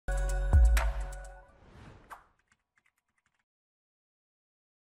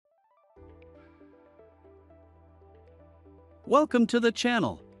Welcome to the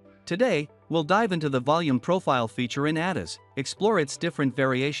channel. Today, we'll dive into the volume profile feature in ATAS, explore its different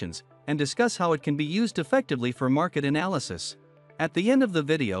variations, and discuss how it can be used effectively for market analysis. At the end of the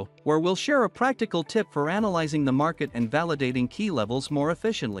video, where we'll share a practical tip for analyzing the market and validating key levels more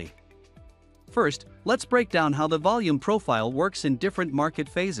efficiently. First, let's break down how the volume profile works in different market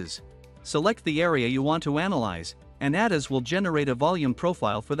phases. Select the area you want to analyze, and ATAS will generate a volume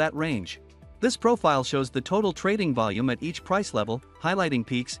profile for that range. This profile shows the total trading volume at each price level, highlighting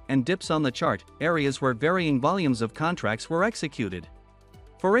peaks and dips on the chart, areas where varying volumes of contracts were executed.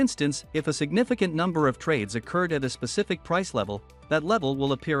 For instance, if a significant number of trades occurred at a specific price level, that level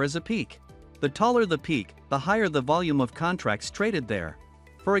will appear as a peak. The taller the peak, the higher the volume of contracts traded there.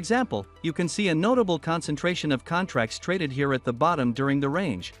 For example, you can see a notable concentration of contracts traded here at the bottom during the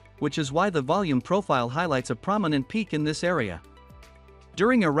range, which is why the volume profile highlights a prominent peak in this area.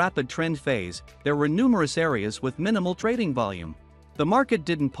 During a rapid trend phase, there were numerous areas with minimal trading volume. The market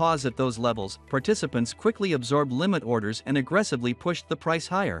didn't pause at those levels, participants quickly absorbed limit orders and aggressively pushed the price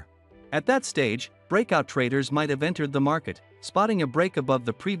higher. At that stage, breakout traders might have entered the market, spotting a break above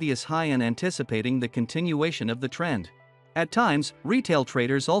the previous high and anticipating the continuation of the trend. At times, retail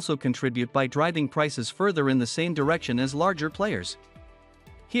traders also contribute by driving prices further in the same direction as larger players.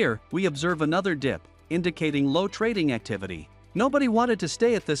 Here, we observe another dip, indicating low trading activity. Nobody wanted to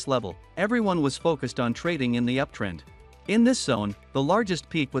stay at this level, everyone was focused on trading in the uptrend. In this zone, the largest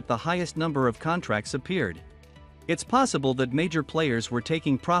peak with the highest number of contracts appeared. It's possible that major players were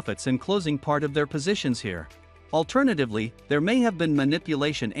taking profits and closing part of their positions here. Alternatively, there may have been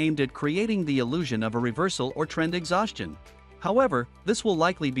manipulation aimed at creating the illusion of a reversal or trend exhaustion. However, this will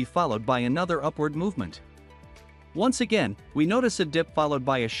likely be followed by another upward movement. Once again, we notice a dip followed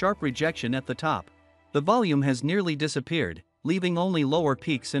by a sharp rejection at the top. The volume has nearly disappeared, leaving only lower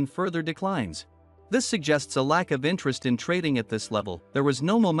peaks and further declines. This suggests a lack of interest in trading at this level. There was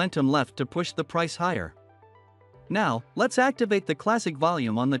no momentum left to push the price higher. Now, let's activate the classic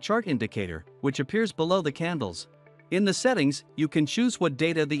volume on the chart indicator, which appears below the candles. In the settings, you can choose what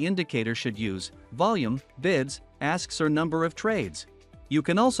data the indicator should use: volume, bids, asks, or number of trades. You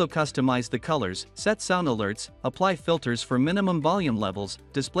can also customize the colors, set sound alerts, apply filters for minimum volume levels,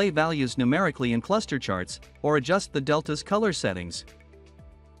 display values numerically in cluster charts, or adjust the delta's color settings.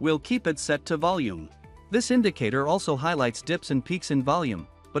 We'll keep it set to volume. This indicator also highlights dips and peaks in volume,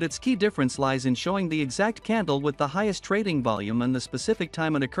 but its key difference lies in showing the exact candle with the highest trading volume and the specific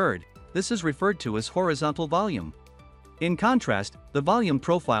time it occurred. This is referred to as horizontal volume. In contrast, the volume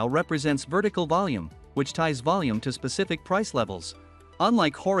profile represents vertical volume, which ties volume to specific price levels.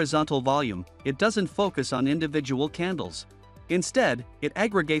 Unlike horizontal volume, it doesn't focus on individual candles. Instead, it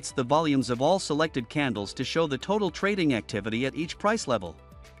aggregates the volumes of all selected candles to show the total trading activity at each price level.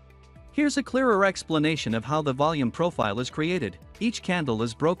 Here's a clearer explanation of how the volume profile is created. Each candle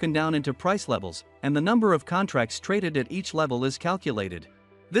is broken down into price levels, and the number of contracts traded at each level is calculated.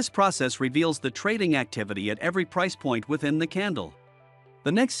 This process reveals the trading activity at every price point within the candle.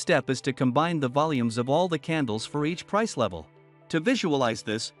 The next step is to combine the volumes of all the candles for each price level. To visualize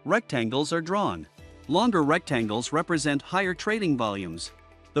this, rectangles are drawn. Longer rectangles represent higher trading volumes.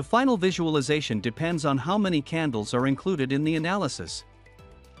 The final visualization depends on how many candles are included in the analysis.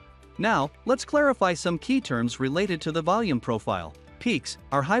 Now, let's clarify some key terms related to the volume profile. Peaks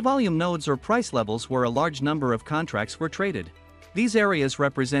are high-volume nodes or price levels where a large number of contracts were traded. These areas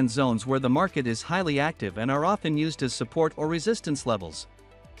represent zones where the market is highly active and are often used as support or resistance levels.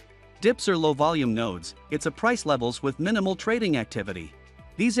 Dips are low-volume nodes. It's a price levels with minimal trading activity.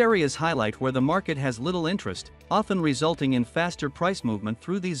 These areas highlight where the market has little interest, often resulting in faster price movement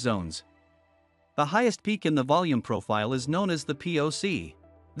through these zones. The highest peak in the volume profile is known as the POC.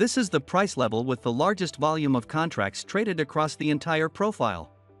 This is the price level with the largest volume of contracts traded across the entire profile.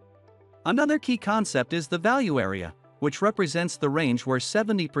 Another key concept is the value area, which represents the range where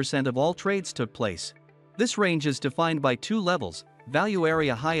 70% of all trades took place. This range is defined by two levels: value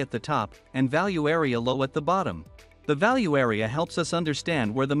area high at the top and value area low at the bottom. The value area helps us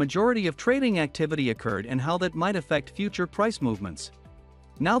understand where the majority of trading activity occurred and how that might affect future price movements.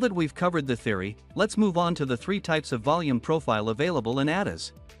 Now that we've covered the theory, let's move on to the three types of volume profile available in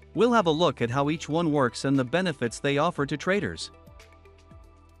ATAS. We'll have a look at how each one works and the benefits they offer to traders.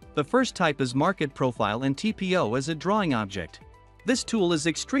 The first type is Market Profile and TPO as a drawing object. This tool is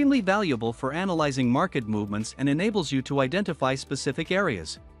extremely valuable for analyzing market movements and enables you to identify specific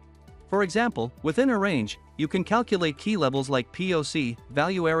areas. For example, within a range, you can calculate key levels like POC,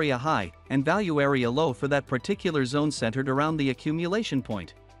 value area high, and value area low for that particular zone centered around the accumulation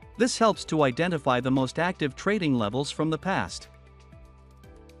point. This helps to identify the most active trading levels from the past.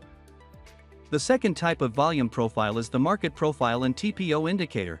 The second type of volume profile is the market profile and TPO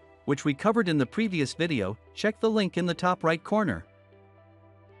indicator, which we covered in the previous video. Check the link in the top right corner.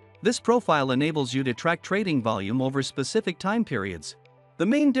 This profile enables you to track trading volume over specific time periods. The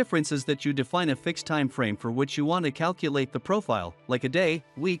main difference is that you define a fixed time frame for which you want to calculate the profile, like a day,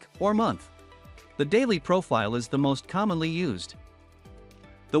 week, or month. The daily profile is the most commonly used.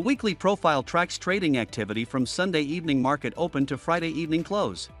 The weekly profile tracks trading activity from Sunday evening market open to Friday evening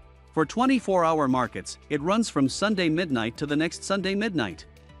close. For 24-hour markets, it runs from Sunday midnight to the next Sunday midnight.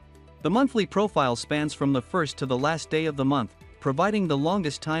 The monthly profile spans from the first to the last day of the month, providing the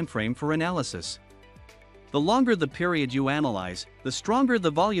longest time frame for analysis. The longer the period you analyze, the stronger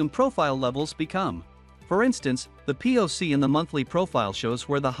the volume profile levels become. For instance, the POC in the monthly profile shows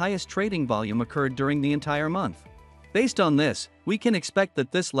where the highest trading volume occurred during the entire month. Based on this, we can expect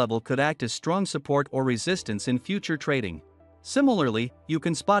that this level could act as strong support or resistance in future trading. Similarly, you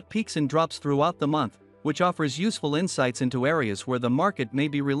can spot peaks and drops throughout the month, which offers useful insights into areas where the market may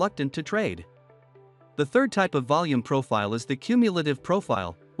be reluctant to trade. The third type of volume profile is the cumulative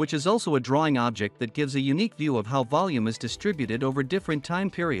profile, which is also a drawing object that gives a unique view of how volume is distributed over different time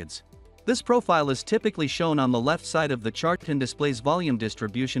periods. This profile is typically shown on the left side of the chart and displays volume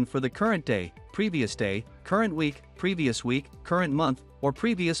distribution for the current day, current week, previous week, current month, or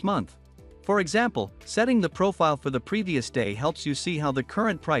previous month. For example, setting the profile for the previous day helps you see how the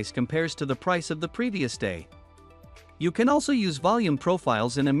current price compares to the price of the previous day. You can also use volume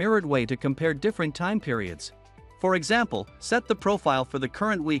profiles in a mirrored way to compare different time periods. For example, set the profile for the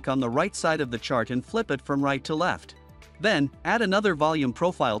current week on the right side of the chart and flip it from right to left. Then, add another volume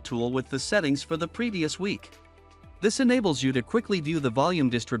profile tool with the settings for the previous week. This enables you to quickly view the volume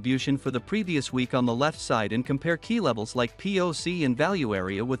distribution for the previous week on the left side and compare key levels like POC and value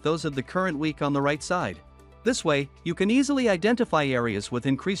area with those of the current week on the right side. This way, you can easily identify areas with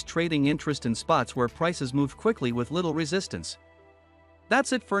increased trading interest and spots where prices move quickly with little resistance.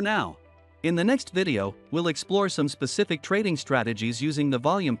 That's it for now. In the next video, we'll explore some specific trading strategies using the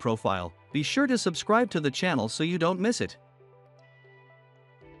volume profile. Be sure to subscribe to the channel so you don't miss it.